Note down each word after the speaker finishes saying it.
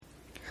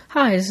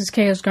Hi, this is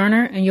Chaos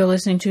Garner, and you're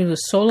listening to the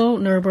Solo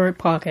Nerdbird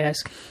podcast.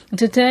 And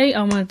today,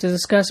 I wanted to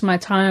discuss my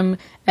time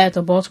at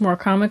the Baltimore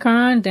Comic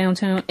Con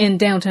in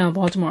downtown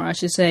Baltimore, I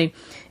should say.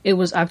 It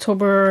was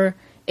October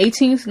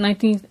 18th,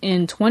 19th,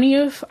 and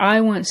 20th. I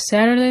went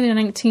Saturday the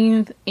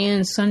 19th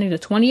and Sunday the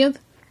 20th.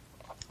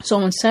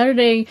 So on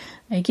Saturday,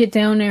 I get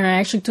down there. I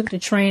actually took the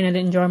train. I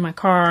didn't drive my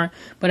car,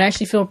 but I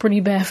actually feel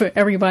pretty bad for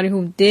everybody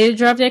who did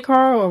drive their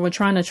car or were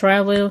trying to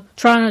travel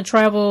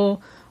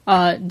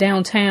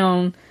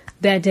downtown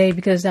that day,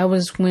 because that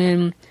was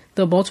when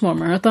the Baltimore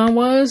Marathon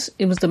was.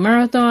 It was the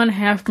marathon,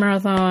 half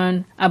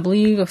marathon, I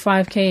believe a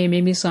 5K,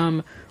 maybe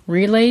some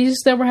relays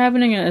that were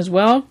happening as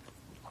well.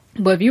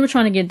 But if you were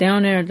trying to get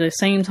down there at the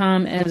same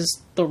time as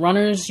the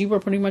runners, you were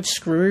pretty much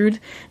screwed.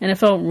 And it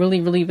felt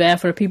really, really bad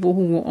for the people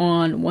who were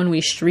on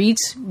one-way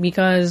streets,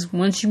 because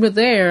once you were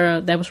there,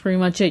 that was pretty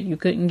much it. You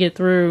couldn't get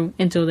through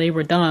until they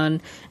were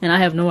done. And I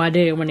have no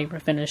idea when they were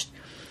finished.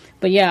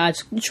 But yeah, I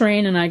took the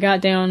train and I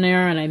got down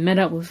there and I met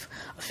up with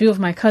a few of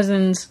my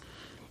cousins.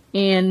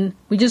 And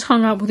we just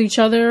hung out with each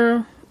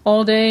other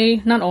all day.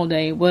 Not all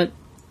day, but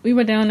we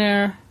were down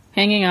there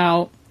hanging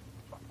out.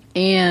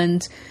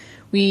 And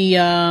we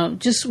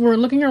just were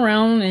looking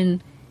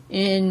around,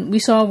 and we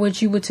saw what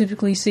you would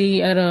typically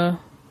see at a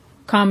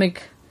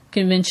comic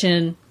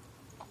convention,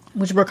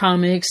 which were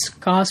comics,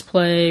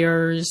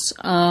 cosplayers,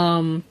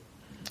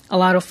 a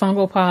lot of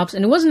Funko Pops.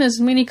 And it wasn't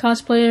as many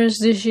cosplayers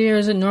this year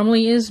as it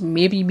normally is,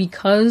 maybe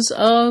because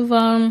of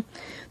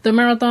the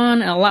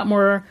marathon. A lot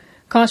more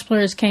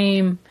cosplayers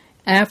came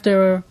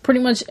pretty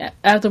much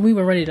after we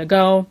were ready to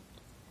go.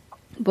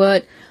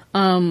 But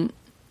what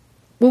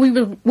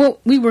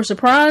we were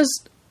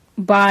surprised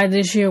by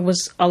this year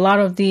was a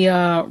lot of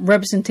the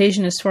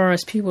representation as far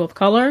as people of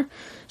color.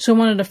 So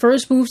one of the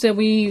first booths that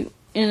we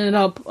ended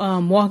up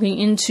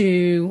walking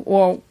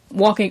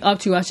up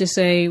to, I should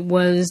say,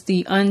 was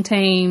the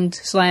Untamed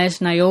 /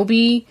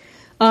 Niobe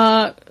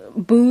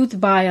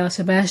booth by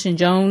Sebastian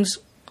Jones.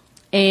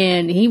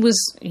 And he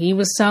was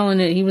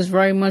selling it. He was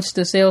very much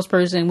the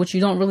salesperson, which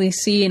you don't really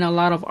see in a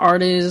lot of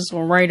artists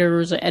or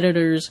writers or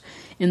editors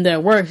in their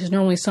work. It's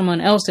normally someone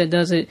else that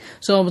does it.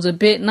 So I was a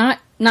bit not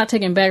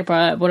taken back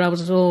by it, but I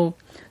was a little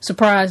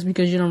surprised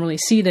because you don't really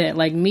see that.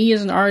 Like, me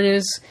as an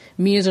artist,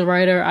 me as a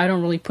writer, I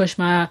don't really push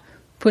my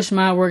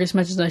work as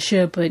much as I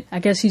should, but I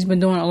guess he's been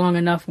doing it long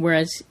enough,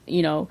 whereas,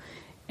 he feel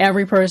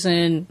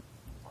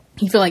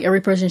like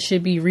every person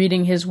should be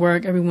reading his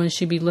work, everyone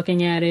should be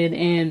looking at it.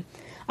 And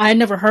I had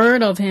never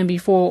heard of him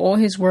before or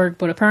his work,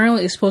 but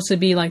apparently it's supposed to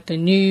be like the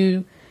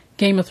new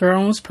Game of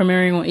Thrones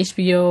premiering on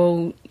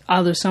HBO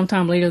either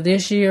sometime later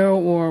this year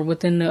or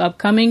within the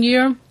upcoming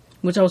year,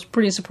 which I was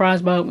pretty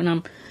surprised about, and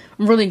I'm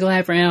really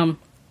glad for him.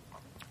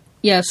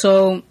 Yeah,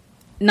 so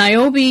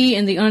Niobe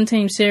in the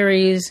Untamed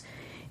series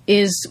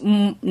is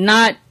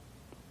not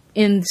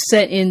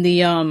set in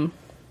the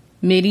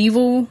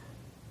medieval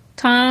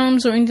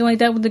times or anything like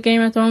that with the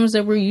Game of Thrones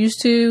that we're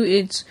used to.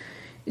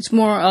 It's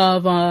more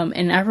of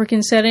an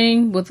African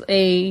setting with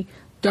a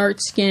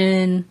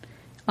dark-skinned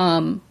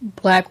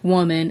black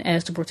woman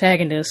as the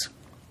protagonist,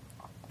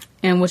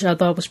 and which I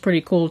thought was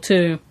pretty cool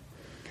too.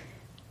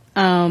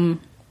 What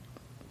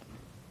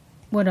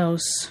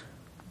else?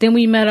 Then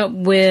we met up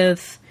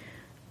with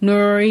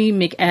Nuri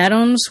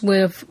McAdams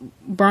with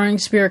Burning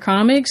Spirit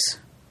Comics,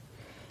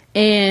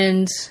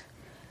 and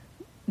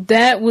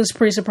that was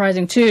pretty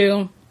surprising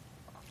too.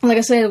 Like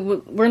I said,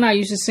 we're not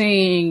used to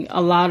seeing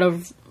a lot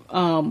of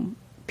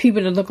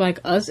people that look like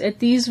us at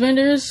these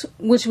vendors,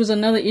 which was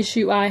another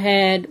issue I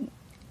had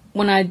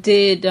when I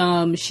did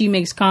She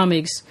Makes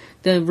Comics,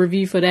 the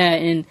review for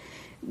that. And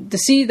to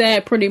see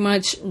that pretty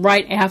much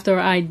right after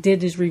I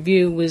did this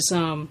review was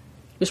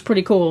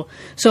pretty cool.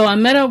 So I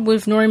met up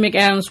with Nuri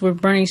McAdams with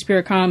Burning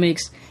Spirit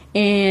Comics,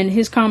 and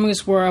his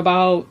comics were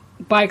about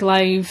bike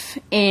life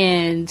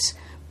and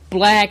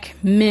black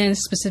men,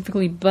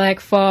 specifically black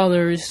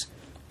fathers,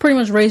 pretty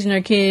much raising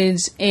their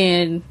kids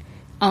and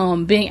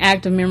being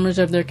active members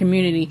of their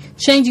community,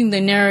 changing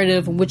the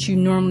narrative which you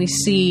normally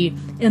see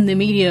in the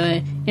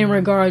media in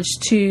regards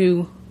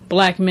to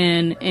black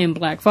men and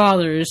black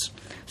fathers.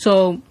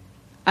 So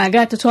I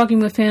got to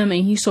talking with him,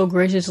 and he so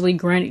graciously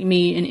granted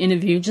me an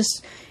interview.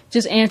 Just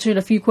answered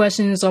a few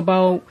questions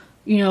about,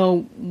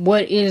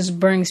 what is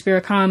Burning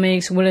Spirit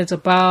Comics, what it's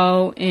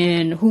about,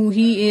 and who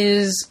he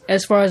is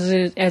as far as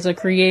a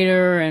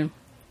creator, and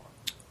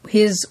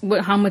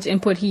how much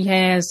input he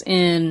has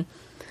in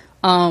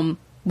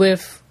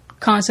with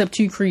concept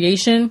to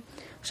creation.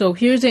 So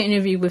here's the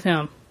interview with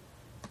him.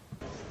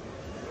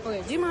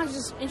 Okay, do you mind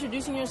just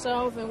introducing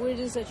yourself and what it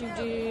is that you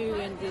do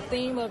and the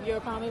theme of your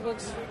comic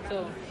books?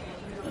 So,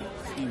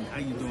 how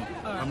you doing?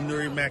 I'm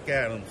Nuri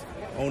McAdams,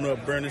 owner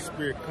of Burning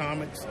Spirit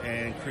Comics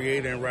and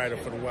creator and writer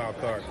for the Wild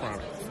Card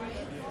Chronicles.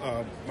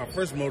 My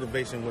first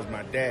motivation was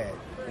my dad.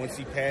 Once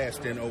he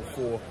passed in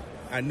 2004,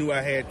 I knew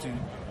I had to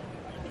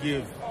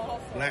give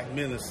black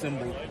men a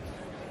symbol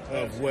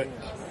of what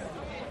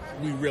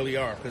we really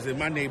are. Because in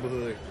my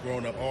neighborhood,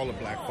 growing up, all the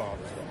black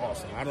fathers were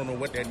awesome. I don't know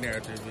what that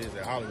narrative is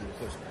that Hollywood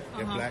pushes,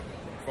 that black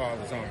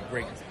fathers aren't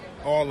great.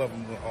 all of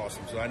them were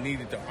awesome. So I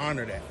needed to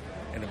honor that.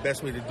 And the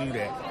best way to do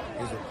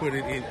that is to put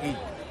it in ink.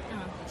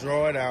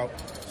 Draw it out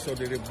so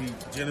that it'll be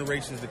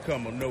generations to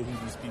come will know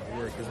who these people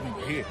were because we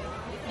were here.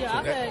 Yeah, so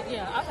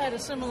I've had a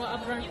similar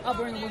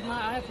upbringing with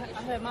I've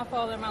had my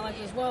father in my life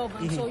as well,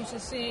 but I'm so used to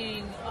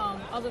seeing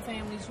other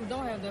families who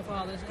don't have their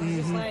fathers. And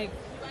it's just like,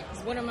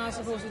 what am I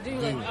supposed to do?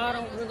 Like, I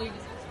don't really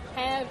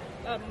have,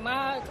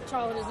 my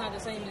childhood is not the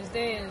same as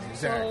theirs,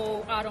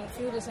 so I don't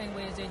feel the same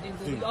way as they do,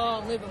 but we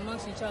all live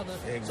amongst each other.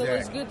 Exactly. So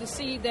it's good to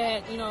see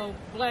that,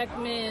 black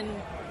men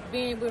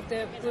being with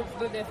their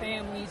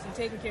families and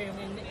taking care of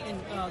them in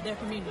their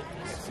communities.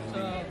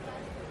 So,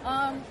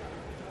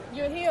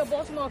 you're here at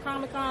Baltimore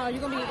Comic Con. Are you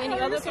going to be at any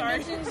other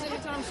conventions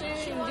anytime soon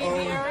in the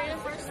DV area?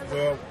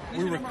 Well,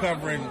 we're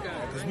recovering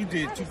because we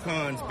did 2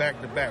 cons back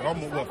to back,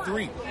 almost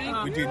 3.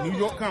 We did New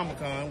York Comic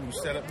Con. We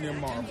set up near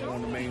Marvel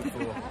on the main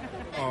floor.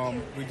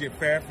 We did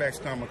Fairfax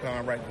Comic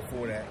Con right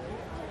before that.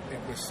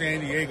 But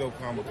San Diego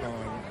Comic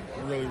Con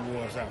really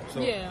wore us out. So,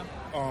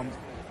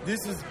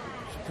 this is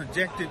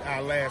projected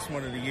our last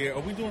one of the year.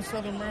 Are we doing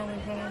Southern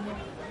Maryland Con?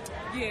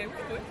 Yeah, we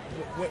could.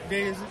 What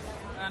day is it?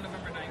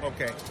 November 9th.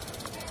 Okay.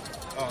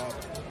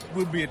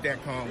 We'll be at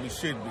that con. We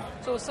should be.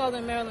 So it's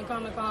Southern Maryland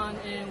Comic Con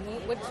in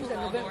what you said?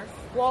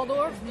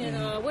 Waldorf.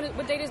 And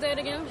what date is that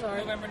again?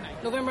 Sorry. November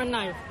 9th. November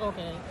 9th.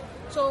 Okay.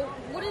 So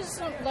what is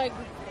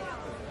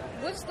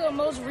what's the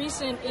most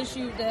recent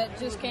issue that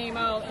just came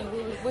out, and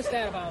what's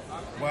that about?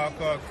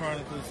 Wildcard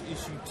Chronicles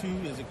issue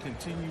 2 is a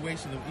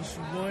continuation of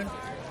issue 1.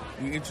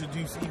 We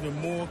introduce even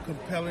more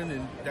compelling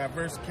and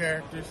diverse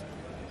characters.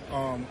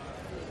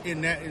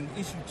 In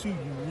issue 2, you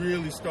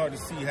really start to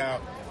see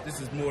how this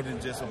is more than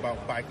just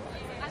about bike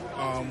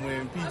life.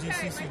 When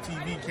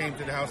PGCC-TV came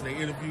to the house, they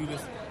interviewed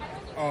us.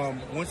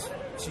 Once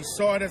she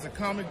saw it as a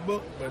comic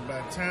book, but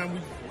by the time we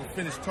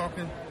finished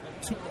talking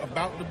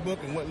about the book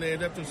and what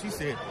led up to it, she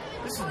said,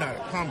 "This is not a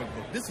comic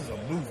book. This is a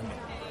movement."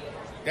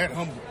 That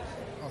humbled me.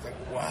 I was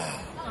like,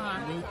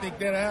 "Wow, you really think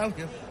that out?"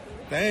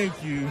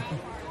 Thank you.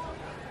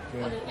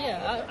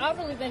 I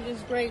really think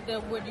it's great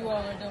that what you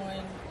all are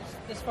doing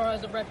as far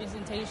as the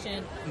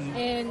representation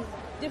and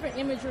different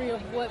imagery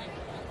of what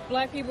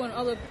black people and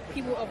other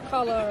people of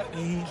color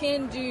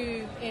can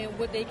do and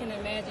what they can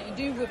imagine and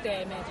do with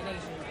their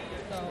imagination.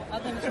 So I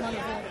think it's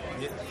wonderful.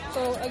 Yeah.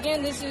 So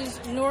again, this is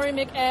Nori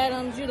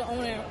McAdams. You're the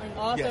owner and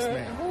author. Yes,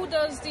 ma'am. Who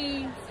does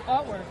the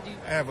artwork?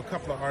 I have a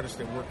couple of artists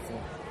that work for me.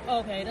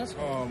 Okay, that's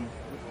cool.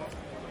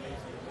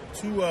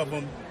 Two of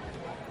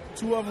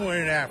them are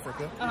in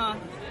Africa.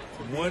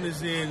 One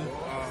is in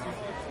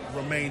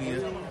Romania.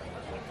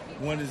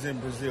 One is in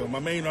Brazil. My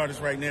main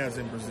artist right now is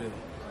in Brazil.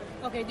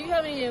 Okay, do you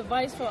have any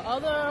advice for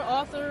other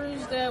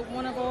authors that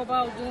want to go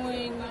about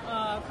doing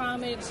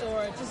comics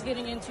or just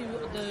getting into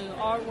the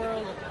art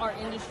world, art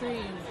industry,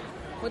 and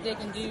what they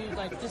can do,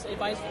 like just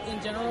advice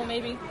in general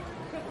maybe?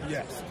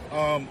 Yes.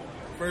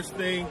 First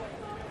thing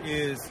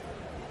is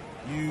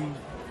you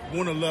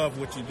want to love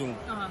what you're doing.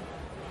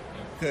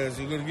 Because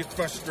you're going to get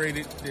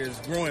frustrated. There's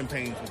growing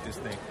pains with this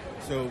thing.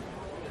 So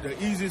the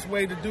easiest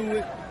way to do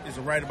it is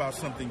to write about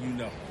something you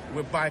know.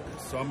 We're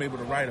bikers, so I'm able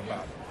to write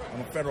about it. I'm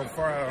a federal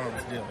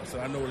firearms dealer, so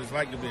I know what it's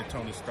like to be a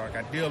Tony Stark.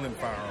 I deal in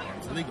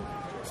firearms legally.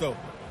 So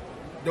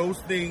those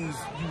things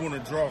you want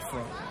to draw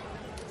from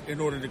in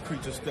order to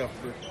create your stuff.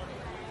 But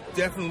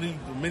definitely,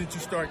 the minute you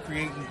start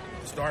creating,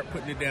 start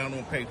putting it down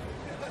on paper.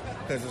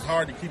 Because it's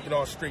hard to keep it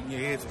all straight in your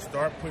head, so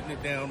start putting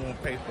it down on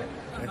paper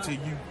until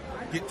you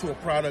get to a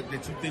product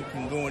that you think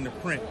can go into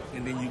print,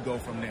 and then you go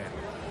from there.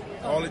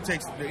 All it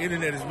takes, the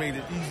internet has made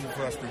it easy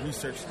for us to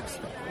research this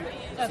stuff.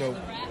 So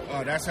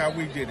that's how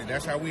we did it.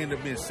 That's how we ended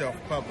up being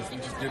self-published. We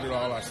just did it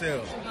all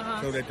ourselves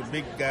so that the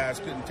big guys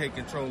couldn't take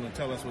control and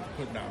tell us what to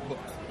put in our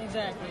books.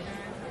 Exactly.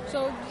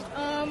 So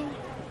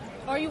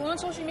are you on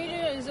social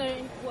media? Is there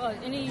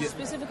any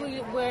specifically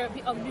where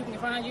people can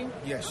find you?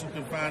 Yes, you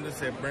can find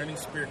us at Burning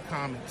Spirit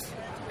Comics.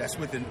 That's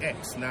with an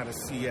X, not a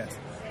CS.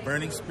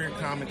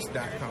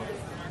 BurningSpiritComics.com.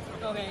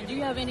 Okay. Do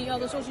you have any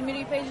other social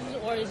media pages,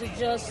 or is it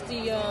just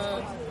the...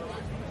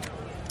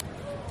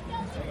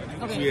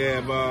 Okay. We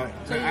have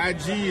the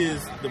IG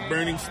is the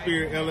Burning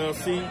Spirit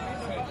LLC,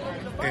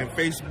 and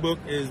Facebook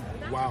is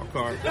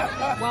Wildcard.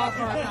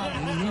 Wildcard.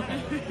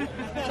 Okay.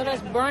 So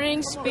that's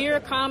Burning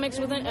Spirit Comics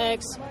with an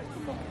X,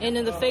 and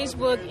then the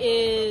Facebook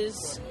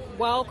is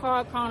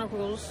Wildcard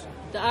Chronicles.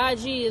 The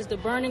IG is the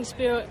Burning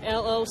Spirit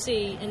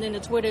LLC, and then the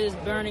Twitter is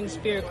Burning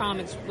Spirit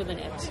Comics with an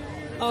X.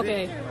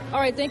 Okay. All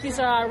right. Thank you,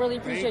 sir. I really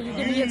appreciate you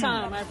giving me your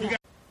time. I appreciate it.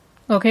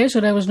 Okay,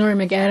 so that was Nori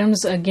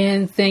McAdams.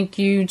 Again, thank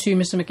you to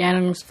Mr.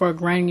 McAdams for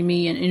granting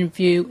me an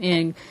interview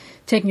and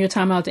taking your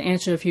time out to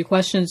answer a few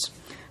questions.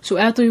 So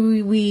after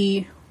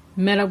we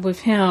met up with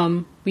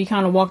him, we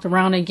kind of walked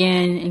around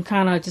again and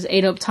kind of just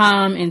ate up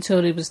time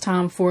until it was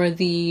time for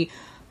the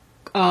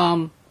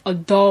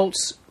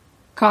adults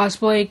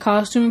cosplay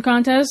costume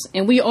contest.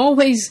 And we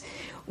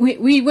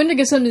went to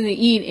get something to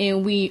eat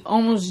and we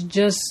almost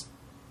just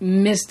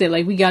missed it.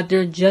 Like, we got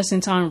there just in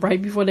time right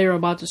before they were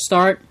about to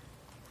start.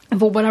 And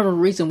for whatever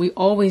reason, we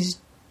always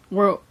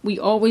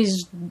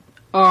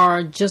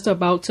are just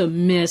about to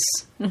miss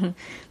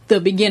the the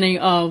beginning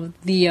of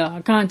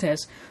the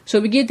contest. So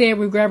we get there,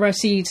 we grab our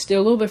seats. They're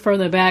a little bit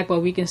further back,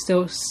 but we can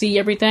still see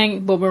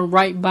everything. But we're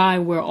right by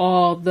where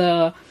all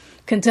the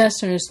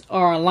contestants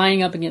are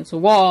lining up against the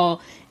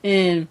wall.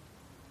 And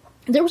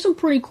there were some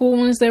pretty cool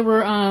ones. There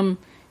were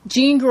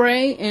Jean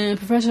Grey and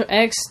Professor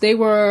X. They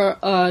were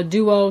a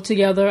duo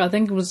together. I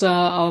think it was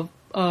a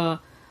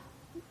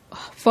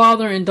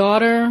father and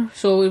daughter.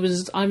 So it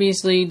was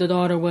obviously the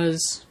daughter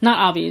was, not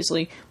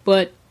obviously,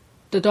 but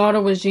the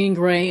daughter was Jean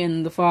Grey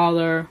and the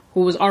father,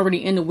 who was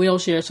already in the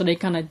wheelchair, so they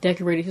kind of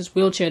decorated his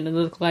wheelchair to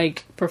look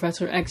like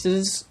Professor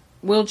X's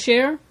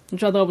wheelchair,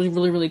 which I thought was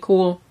really, really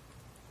cool.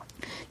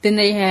 Then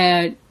they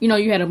had,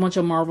 you had a bunch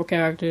of Marvel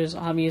characters,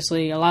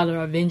 obviously, a lot of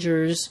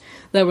Avengers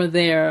that were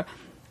there.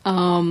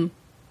 Another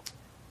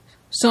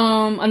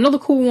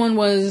cool one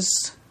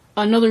was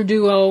another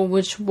duo,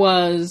 which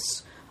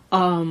was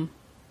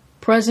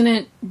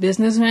President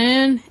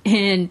Businessman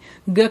and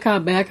Good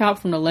Cop Bad Cop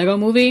from the Lego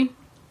Movie.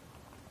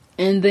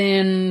 And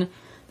then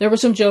there were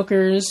some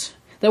Jokers.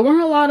 There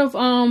weren't a lot of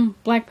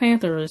Black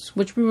Panthers,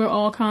 which we were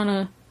all kind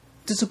of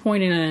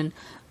disappointed in.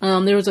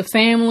 There was a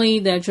family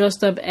that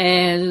dressed up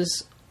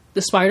as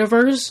the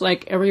Spider-Verse,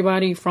 like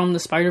everybody from the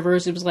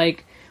Spider-Verse. It was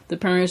like the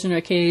parents and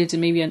their kids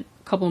and maybe a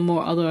couple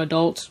more other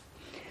adults.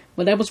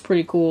 But that was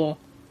pretty cool.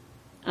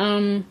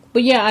 But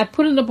yeah, I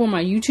put it up on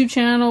my YouTube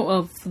channel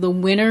of the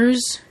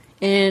winners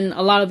and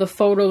a lot of the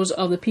photos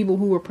of the people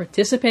who were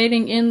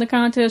participating in the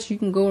contest. You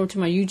can go over to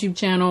my YouTube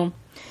channel.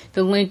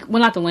 The link,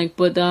 well, not the link,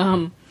 but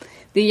my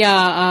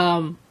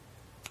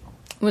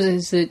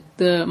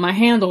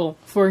handle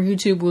for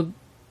YouTube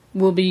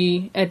will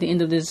be at the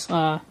end of this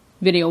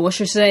video. What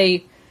should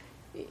say,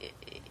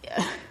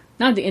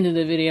 not the end of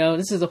the video.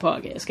 This is a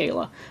podcast,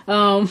 Kayla.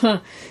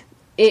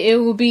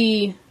 It'll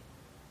be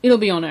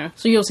on there,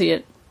 so you'll see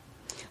it.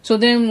 So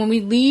then, when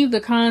we leave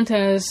the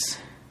contest,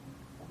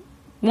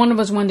 one of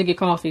us wanted to get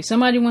coffee.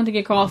 Somebody wanted to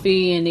get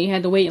coffee, and they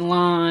had to wait in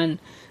line.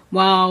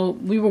 While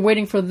we were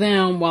waiting for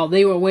them, while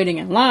they were waiting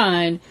in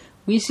line,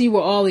 we see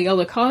where all the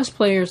other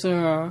cosplayers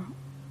are,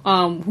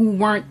 who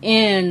weren't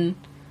in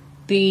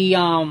the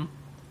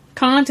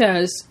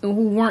contest, and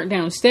who weren't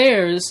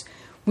downstairs.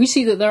 We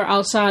see that they're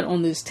outside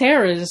on this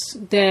terrace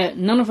that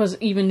none of us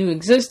even knew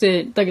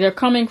existed. Like, they're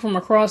coming from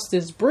across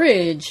this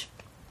bridge.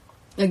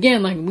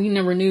 Again, like, we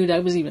never knew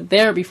that was even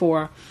there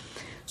before.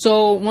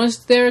 So, once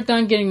they're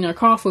done getting their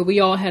coffee, we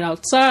all head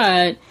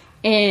outside.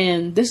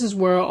 And this is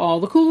where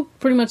all the cool,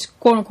 pretty much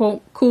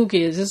quote-unquote cool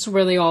kids, this is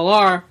where they all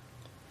are.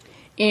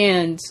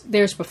 And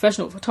there's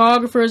professional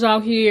photographers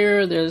out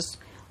here. There's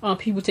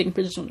people taking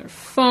pictures on their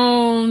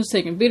phones,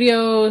 taking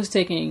videos,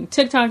 taking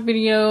TikTok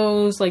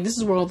videos. Like, this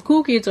is where all the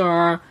cool kids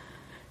are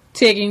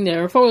taking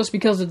their photos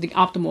because of the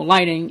optimal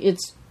lighting.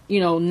 It's,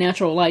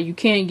 natural light. You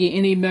can't get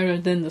any better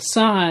than the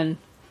sun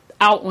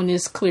out on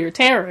this clear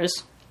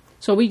terrace.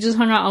 So we just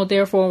hung out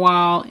there for a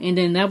while. And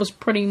then that was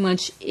pretty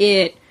much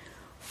it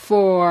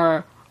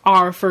for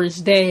our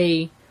first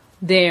day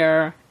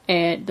there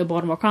at the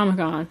Baltimore Comic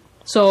Con.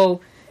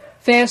 So,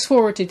 fast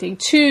forward to day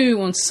 2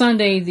 on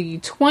Sunday the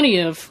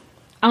 20th.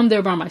 I'm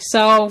there by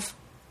myself.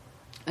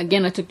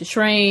 Again, I took the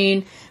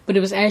train, but it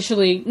was I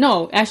did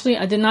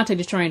not take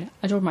the train.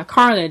 I drove my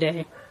car that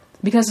day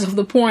because of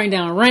the pouring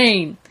down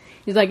rain.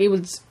 It's like it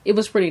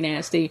was pretty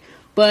nasty,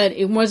 but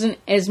it wasn't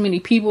as many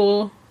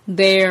people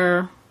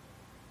there,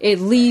 at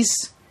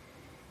least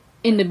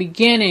in the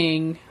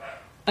beginning.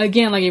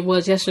 Again, like it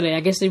was yesterday. I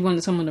guess they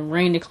wanted some of the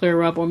rain to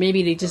clear up, or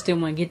maybe they just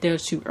didn't want to get there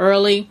too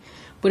early.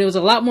 But it was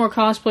a lot more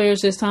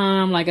cosplayers this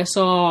time. Like, I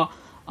saw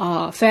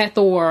Fat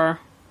Thor.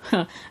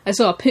 I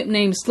saw a pimp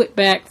named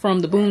Slickback from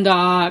the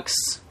Boondocks.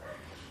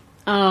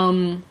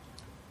 Then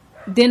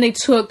they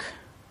took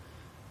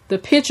the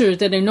pictures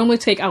that they normally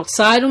take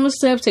outside on the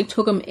steps. They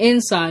took them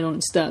inside on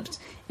the steps.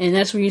 And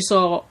that's where you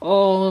saw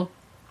all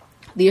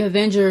the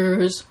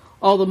Avengers,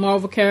 all the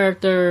Marvel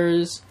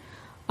characters,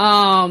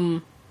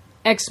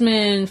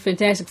 X-Men,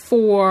 Fantastic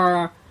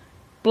Four,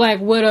 Black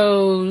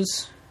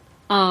Widows.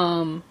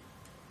 I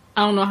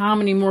don't know how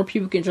many more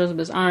people can dress up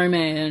as Iron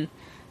Man.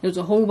 There's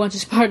a whole bunch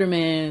of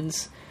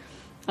Spider-Mans.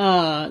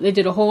 They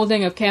did a whole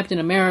thing of Captain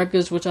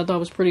America's, which I thought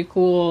was pretty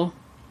cool.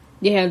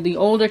 They had the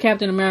older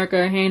Captain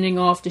America handing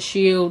off the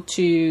shield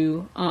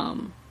to,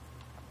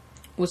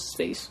 what's his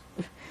face?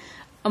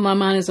 My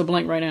mind is a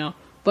blank right now.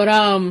 But,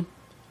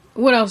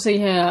 what else they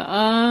had?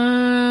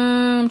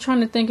 I'm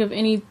trying to think of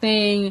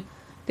anything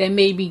that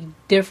may be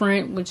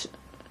different, which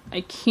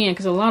I can't,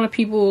 because a lot of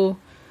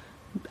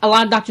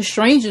Doctor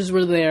Strangers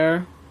were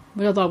there,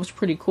 which I thought was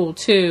pretty cool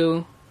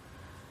too.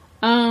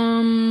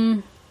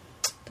 The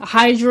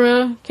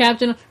Hydra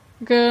Captain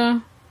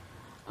America.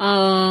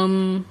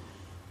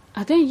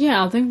 I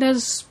think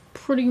that's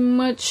pretty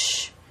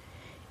much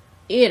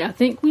it. I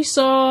think we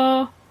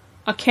saw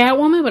a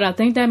Catwoman, but I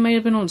think that may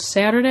have been on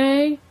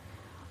Saturday.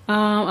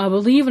 I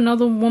believe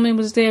another woman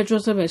was there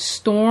dressed up as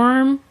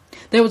Storm.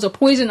 There was a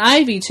Poison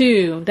Ivy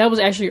too. That was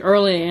actually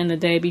early in the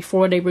day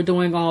before they were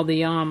doing all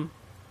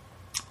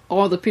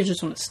the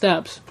pictures on the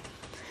steps.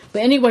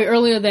 But anyway,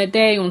 earlier that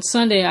day on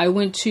Sunday, I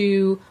went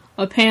to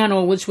a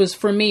panel, which was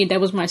for me,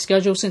 that was my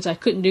schedule since I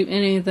couldn't do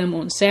any of them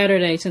on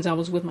Saturday since I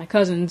was with my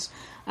cousins.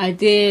 I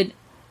did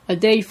a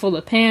day full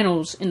of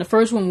panels, and the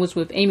first one was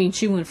with Amy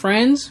Chu and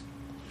friends,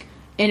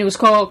 and it was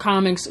called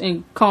Comics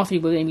and Coffee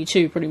with Amy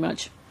Chu, pretty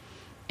much.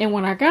 And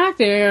when I got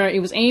there,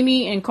 it was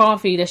Amy and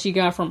coffee that she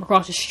got from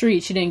across the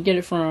street. She didn't get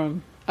it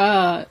from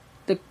the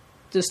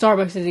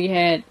Starbucks that he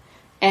had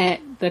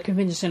at the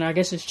convention center. I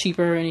guess it's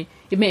cheaper, and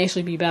it may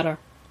actually be better.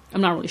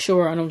 I'm not really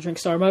sure. I don't drink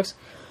Starbucks.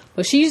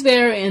 But she's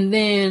there, and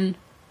then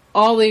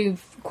all the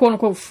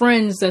quote-unquote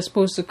friends that's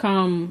supposed to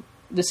come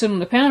to sit on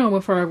the panel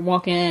with her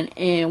walk in,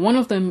 and one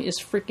of them is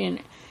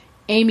freaking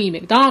Amy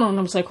McDonald. And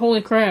I was like,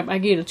 holy crap, I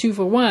get a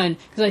 2-for-1,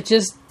 because I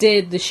just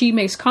did the She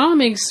Makes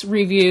Comics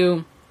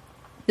review,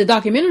 the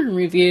documentary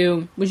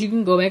review, which you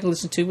can go back and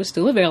listen to, it's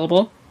still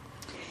available.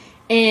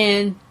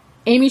 And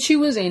Amy Chu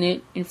was in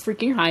it, and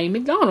freaking Heidi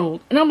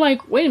McDonald. And I'm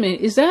like, wait a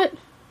minute, is that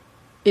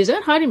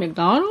Heidi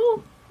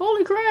McDonald?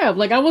 Holy crap.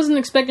 Like, I wasn't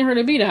expecting her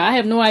to be there. I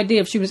have no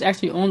idea if she was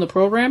actually on the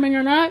programming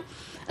or not.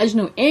 I just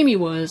know Amy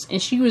was, and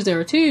she was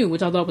there too,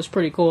 which I thought was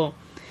pretty cool.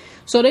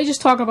 So they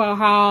just talk about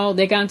how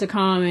they got into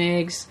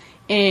comics,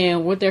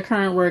 and what their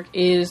current work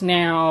is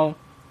now.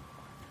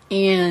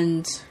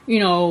 And, you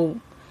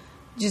know,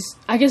 just,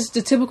 I guess,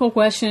 the typical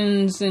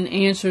questions and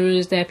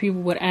answers that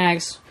people would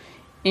ask,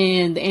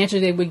 and the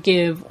answers they would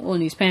give on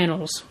these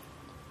panels.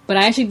 But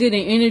I actually did an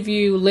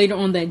interview later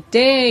on that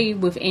day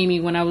with Amy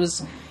when I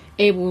was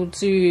able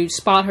to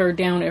spot her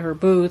down at her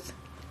booth,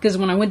 because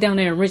when I went down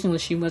there originally,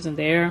 she wasn't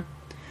there.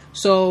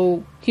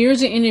 So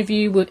here's an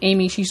interview with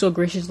Amy she so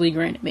graciously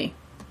granted me.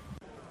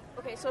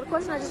 Okay, so the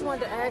question I just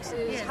wanted to ask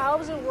is, how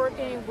is it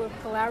working with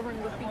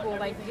collaborating with people,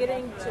 like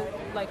getting to,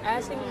 like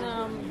asking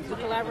them to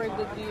collaborate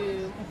with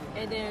you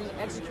and then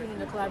executing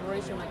the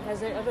collaboration? Like, has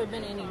there ever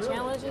been any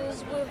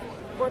challenges with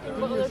working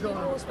with other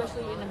people,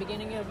 especially in the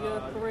beginning of your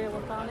career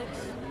with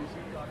comics?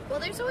 Well,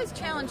 there's always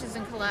challenges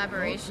in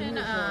collaboration.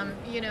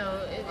 You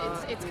know,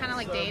 it's kind of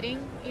like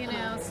dating, you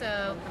know,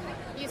 so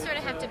you sort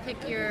of have to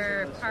pick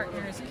your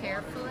partners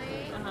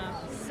carefully.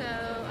 So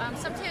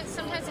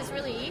sometimes it's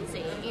really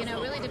easy, you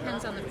know, it really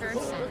depends on the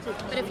person.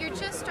 But if you're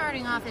just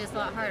starting off, it's a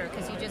lot harder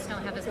because you just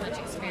don't have as much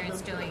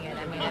experience doing it.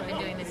 I mean, I've been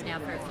doing this now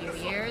for a few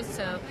years,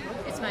 so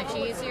it's much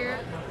easier.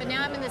 But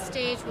now I'm in the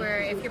stage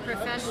where if you're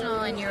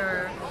professional and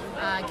you're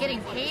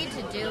getting paid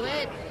to do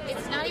it,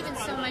 it's not even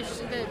so much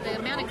the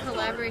amount of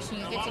collaboration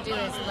you get to do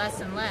is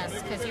less and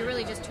less, because you're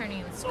really just turning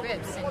in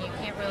scripts, and you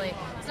can't really,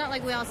 it's not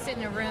like we all sit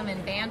in a room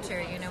and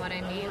banter, you know what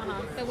I mean?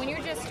 But when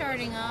you're just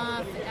starting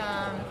off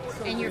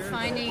and you're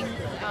finding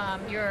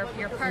your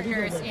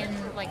partners in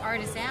like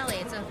Artist Alley,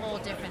 it's a whole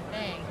different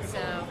thing.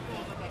 So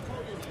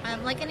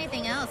like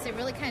anything else, it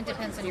really kind of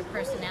depends on your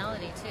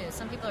personality too.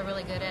 Some people are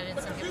really good at it,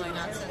 some people are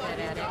not so good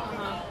at it.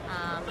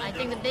 I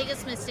think the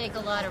biggest mistake a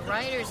lot of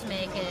writers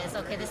make is,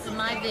 okay, this is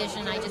my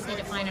vision, I just need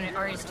to find an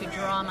artist to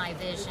draw my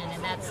vision,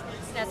 and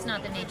that's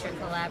not the nature of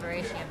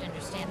collaboration. You have to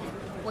understand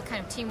what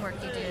kind of teamwork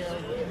you do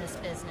in this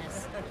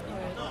business.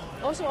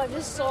 Also, I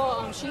just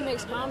saw She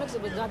Makes Comics.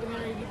 It was a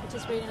documentary you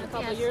participated in a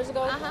couple of years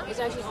ago. It's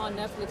actually on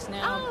Netflix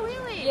now. Oh,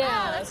 really?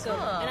 Yeah, oh, that's cool.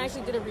 And I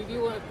actually did a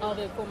review of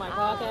it for my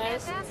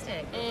podcast.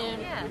 Fantastic.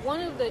 And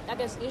one of the, I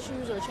guess,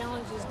 issues or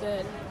challenges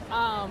that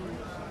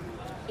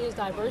is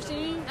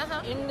diversity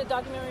in the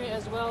documentary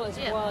as well as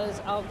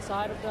was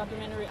outside of the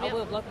documentary. I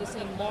would have loved to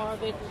see more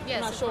of it.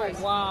 Yes, I'm not sure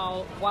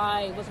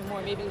why it wasn't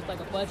more. Maybe it was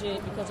like a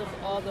budget because of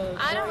all the.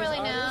 I don't really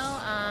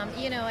artists.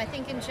 know. You know, I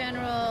think in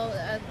general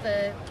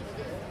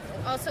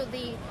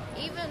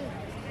even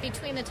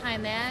between the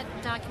time that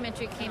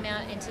documentary came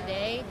out and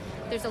today,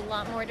 there's a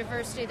lot more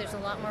diversity, there's a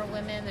lot more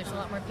women, there's a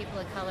lot more people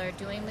of color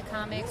doing the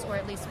comics, or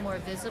at least more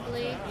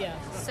visibly.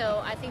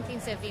 So I think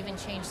things have even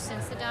changed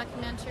since the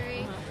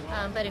documentary.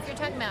 But if you're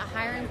talking about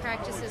hiring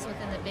practices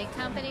within the big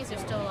companies, there's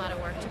still a lot of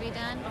work to be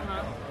done.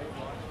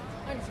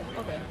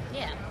 Okay.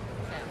 Yeah.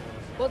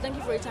 Well, thank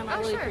you for your time. I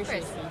really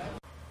appreciate it.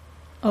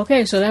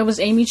 Okay, so that was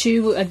Amy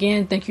Chu.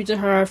 Again, thank you to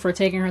her for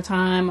taking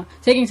time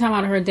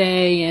out of her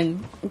day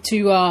and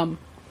to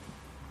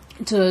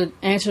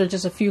answer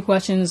just a few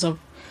questions of,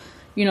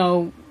 you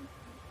know,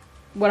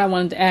 what I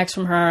wanted to ask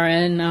from her.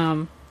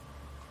 And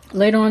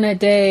later on that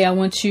day, I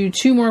went to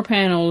 2 more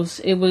panels.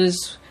 It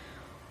was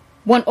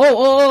one.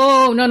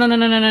 No.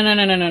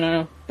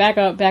 Back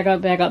up.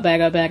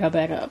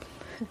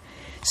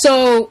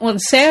 So on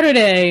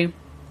Saturday,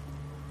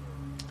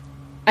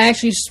 I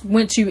actually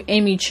went to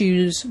Amy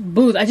Chu's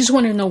booth. I just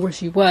wanted to know where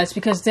she was,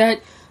 because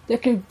the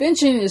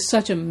convention is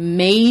such a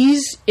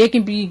maze. It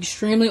can be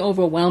extremely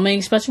overwhelming,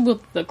 especially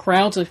with the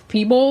crowds of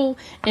people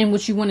and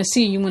what you want to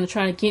see. You want to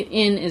try to get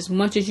in as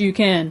much as you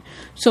can.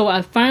 So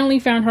I finally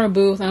found her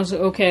booth, and I was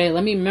like, okay,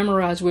 let me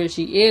memorize where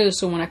she is,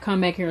 so when I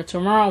come back here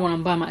tomorrow when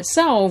I'm by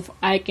myself,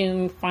 I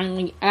can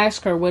finally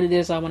ask her what it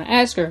is I want to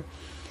ask her.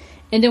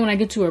 And then when I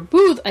get to her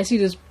booth, I see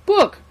this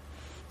book,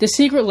 The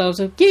Secret Loves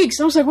of Geeks.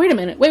 And I was like, wait a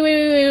minute. Wait.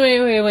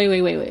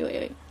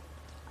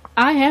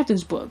 I have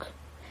this book.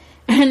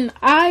 And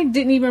I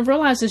didn't even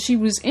realize that she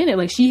was in it.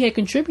 Like, she had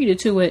contributed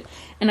to it.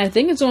 And I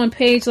think it's on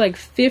page,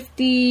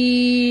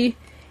 50...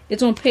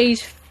 It's on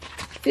page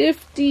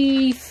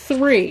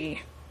 $53.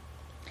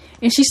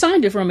 And she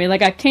signed it for me.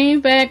 Like, I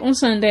came back on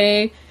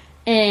Sunday,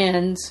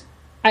 and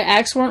I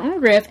asked for an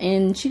autograph,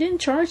 and she didn't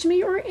charge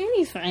me or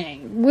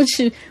anything,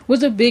 which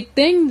was a big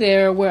thing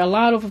there, where a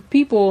lot of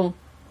people,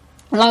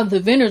 a lot of the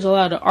vendors, a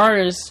lot of the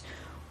artists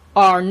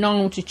are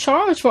known to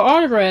charge for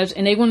autographs,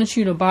 and they wanted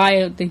you to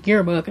buy the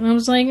yearbook. And I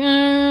was like,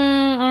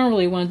 I don't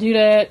really want to do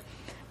that.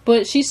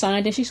 But she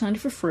signed it. She signed it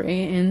for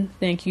free, and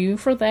thank you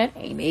for that,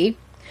 Amy.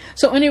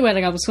 So anyway,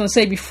 like I was going to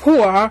say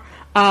before,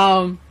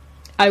 I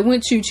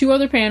went to 2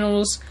 other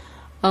panels.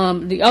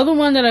 The other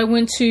one that I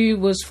went to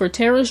was for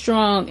Tara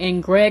Strong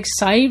and Greg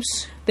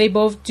Sipes. They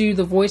both do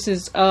the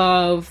voices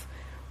of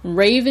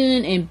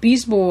Raven and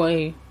Beast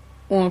Boy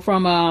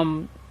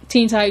from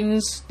Teen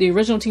Titans, the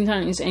original Teen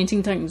Titans and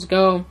Teen Titans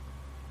Go.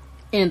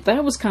 And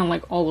that was kind of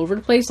like all over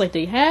the place. Like,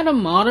 they had a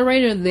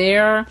moderator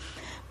there,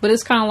 but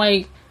it's kind of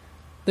like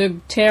the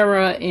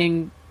Tara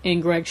and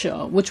Greg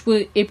show, which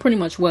it pretty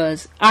much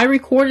was. I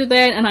recorded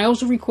that, and I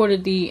also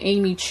recorded the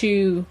Amy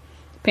Chu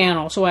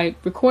panel. So I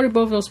recorded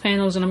both of those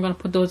panels, and I'm going to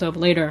put those up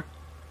later.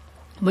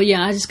 But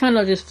yeah, I just kind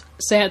of just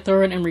sat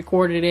through it and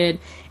recorded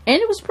it,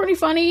 and it was pretty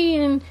funny,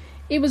 and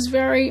it was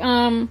very,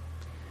 I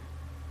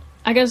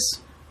guess,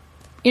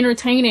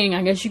 entertaining,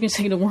 I guess you can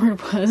say the word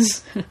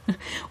was.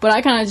 But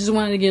I kind of just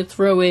wanted to get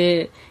through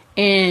it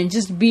and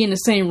just be in the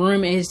same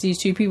room as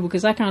these 2 people,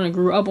 because I kind of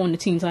grew up on the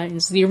Teen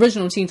Titans, the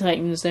original Teen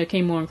Titans that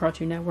came on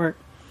Cartoon Network.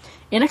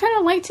 And I kind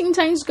of like Teen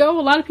Titans Go.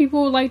 A lot of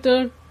people like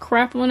to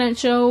crap on that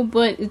show,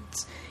 but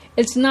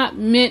it's not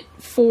meant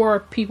for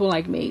people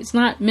like me. It's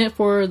not meant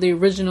for the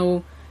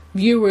original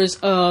viewers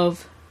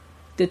of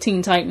the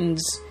Teen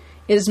Titans.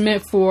 It's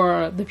meant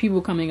for the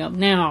people coming up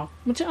now,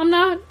 which I'm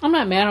not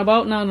mad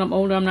about. Now that I'm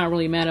older, I'm not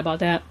really mad about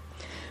that.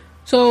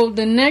 So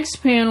the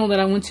next panel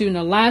that I went to, and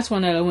the last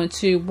one that I went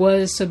to,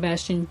 was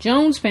Sebastian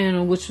Jones'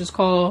 panel, which was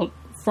called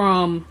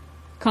From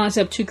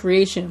Concept to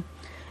Creation.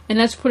 And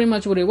that's pretty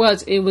much what it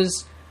was. It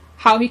was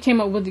how he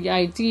came up with the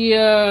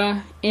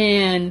idea,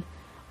 and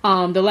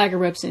the lack of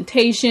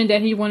representation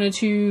that he wanted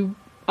to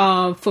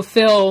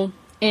fulfill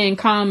in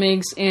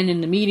comics and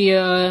in the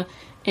media,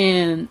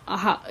 and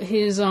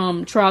his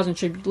trials and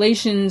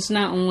tribulations,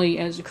 not only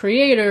as a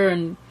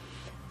creator,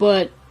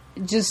 but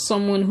just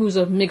someone who's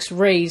of mixed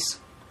race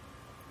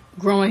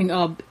growing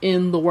up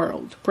in the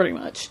world, pretty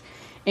much.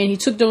 And he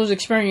took those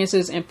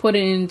experiences and put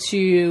it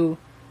into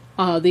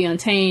the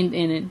Untamed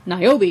and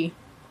Niobe.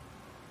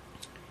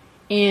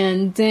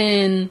 And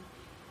then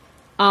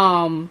he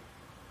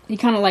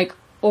kind of like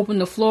opened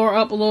the floor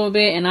up a little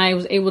bit, and I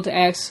was able to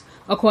ask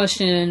a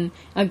question.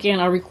 Again,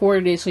 I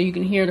recorded it so you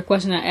can hear the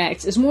question I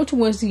asked. It's more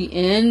towards the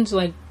end,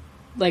 like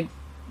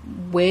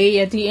way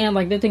at the end.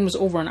 Like, that thing was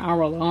over an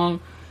hour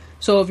long.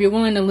 So if you're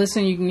willing to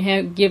listen, you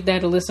can give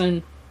that a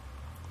listen.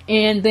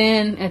 And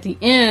then at the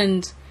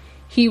end,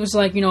 he was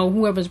like,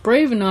 whoever's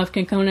brave enough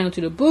can come down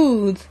to the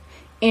booth,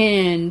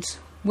 and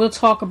we'll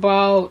talk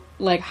about,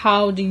 like,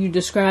 how do you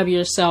describe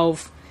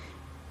yourself,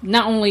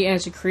 not only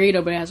as a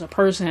creator, but as a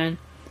person.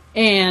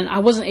 And I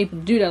wasn't able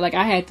to do that. Like,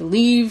 I had to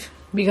leave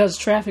because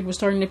traffic was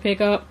starting to pick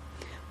up.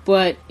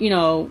 But,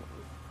 again,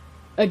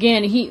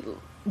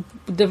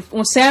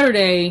 on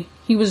Saturday,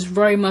 he was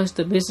very much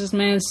the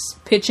businessman,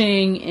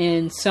 pitching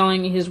and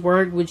selling his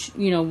work, which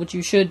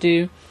you should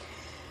do.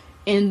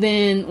 And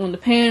then on the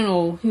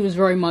panel, he was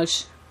very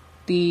much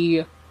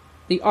the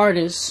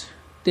artist,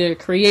 the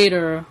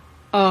creator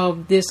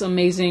of this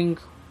amazing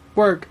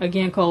work,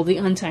 again called The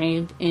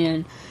Untamed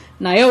and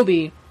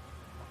Niobe,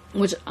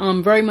 which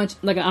I'm very much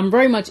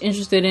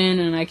interested in,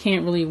 and I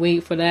can't really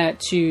wait for that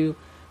to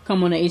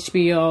come on the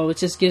HBO. It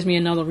just gives me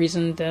another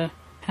reason to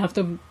have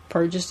to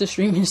purchase the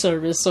streaming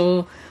service.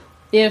 So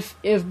if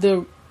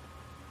the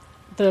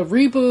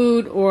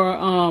reboot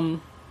or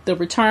the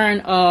return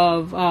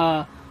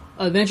of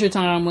Adventure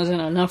Time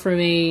wasn't enough for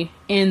me,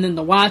 and then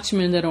the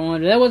Watchmen that are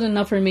on, that wasn't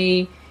enough for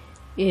me,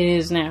 it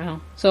is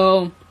now.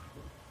 So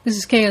this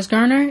is K.S.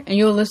 Garner, and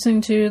you're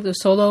listening to the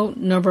Solo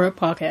Nerdbird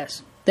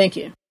Podcast. Thank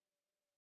you.